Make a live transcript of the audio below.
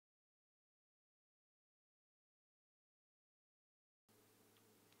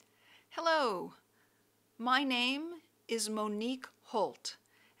Hello, my name is Monique Holt,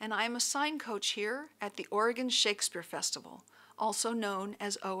 and I am a sign coach here at the Oregon Shakespeare Festival, also known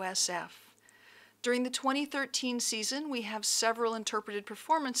as OSF. During the 2013 season, we have several interpreted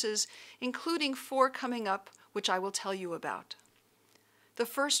performances, including 4 coming up, which I will tell you about. The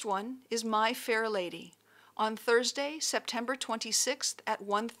first one is My Fair Lady, on Thursday, September 26th at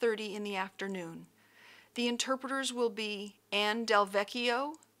 1:30 in the afternoon. The interpreters will be Anne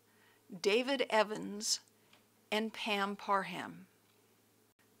Delvecchio, David Evans, and Pam Parham.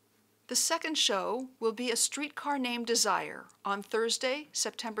 The second show will be A Streetcar Named Desire on Thursday,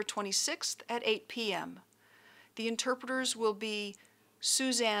 September 26th at 8 p.m. The interpreters will be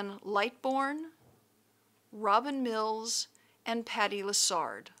Suzanne Lightbourne, Robin Mills, and Patty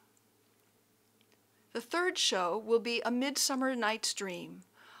Lessard. The third show will be A Midsummer Night's Dream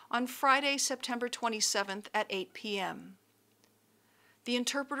on Friday, September 27th at 8 p.m. The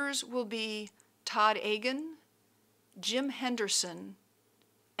interpreters will be Todd Agan, Jim Henderson,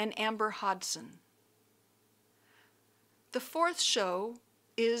 and Amber Hodson. The fourth show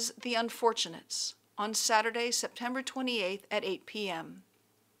is The Unfortunates on Saturday, September 28th at 8 p.m.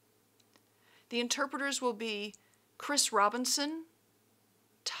 The interpreters will be Chris Robinson,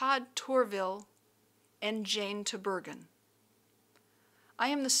 Todd Tourville, and Jane Tubergen. I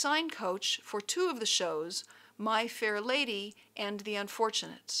am the sign coach for 2 of the shows, My Fair Lady and The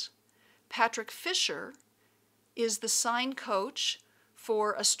Unfortunates. Patrick Fisher is the sign coach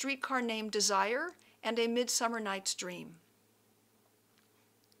for A Streetcar Named Desire and A Midsummer Night's Dream.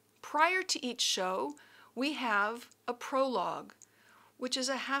 Prior to each show, we have a prologue, which is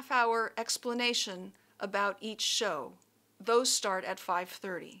a half-hour explanation about each show. Those start at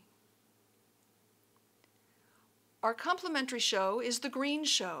 5:30. Our complimentary show is The Green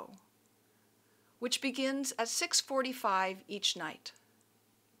Show, which begins at 6:45 each night.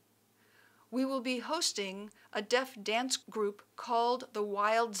 We will be hosting a deaf dance group called the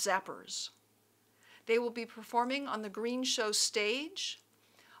Wild Zappers. They will be performing on the Green Show stage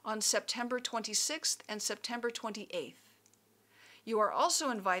on September 26th and September 28th. You are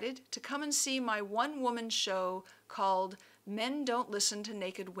also invited to come and see my one-woman show called Men Don't Listen to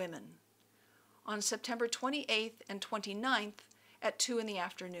Naked Women on September 28th and 29th at 2 in the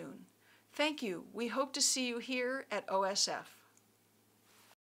afternoon. Thank you. We hope to see you here at OSF.